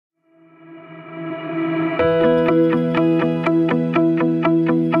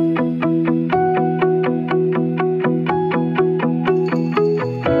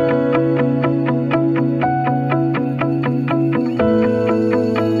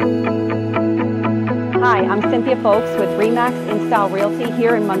I'm Cynthia Fowlkes with Remax InStyle Realty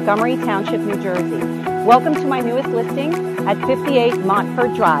here in Montgomery Township, New Jersey. Welcome to my newest listing at 58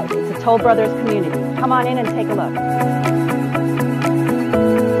 Montfort Drive. It's a Toll Brothers community. Come on in and take a look.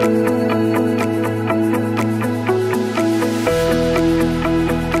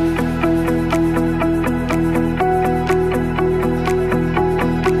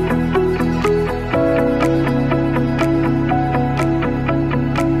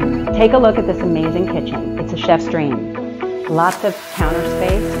 Take a look at this amazing kitchen. It's a chef's dream. Lots of counter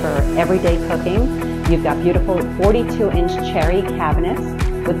space for everyday cooking. You've got beautiful 42-inch cherry cabinets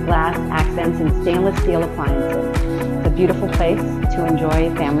with glass accents and stainless steel appliances. It's a beautiful place to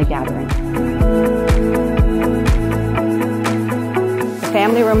enjoy family gatherings. The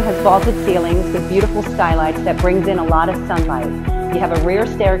family room has vaulted ceilings with beautiful skylights that brings in a lot of sunlight. You have a rear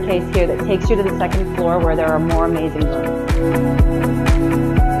staircase here that takes you to the second floor where there are more amazing rooms.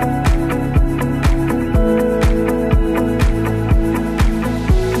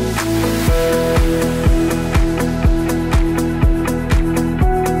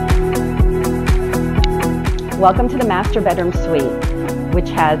 Welcome to the master bedroom suite, which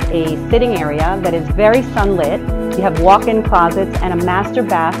has a sitting area that is very sunlit. You have walk-in closets and a master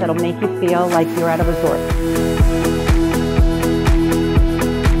bath that'll make you feel like you're at a resort.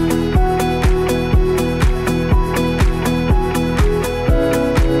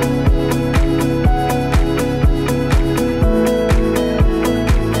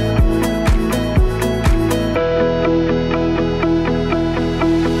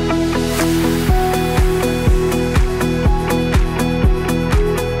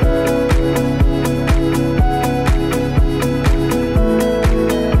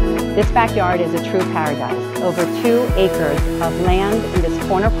 This backyard is a true paradise. Over 2 acres of land in this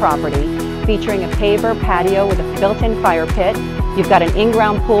corner property, featuring a paver patio with a built-in fire pit. You've got an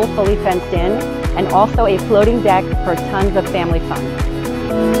in-ground pool fully fenced in, and also a floating deck for tons of family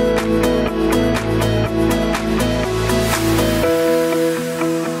fun.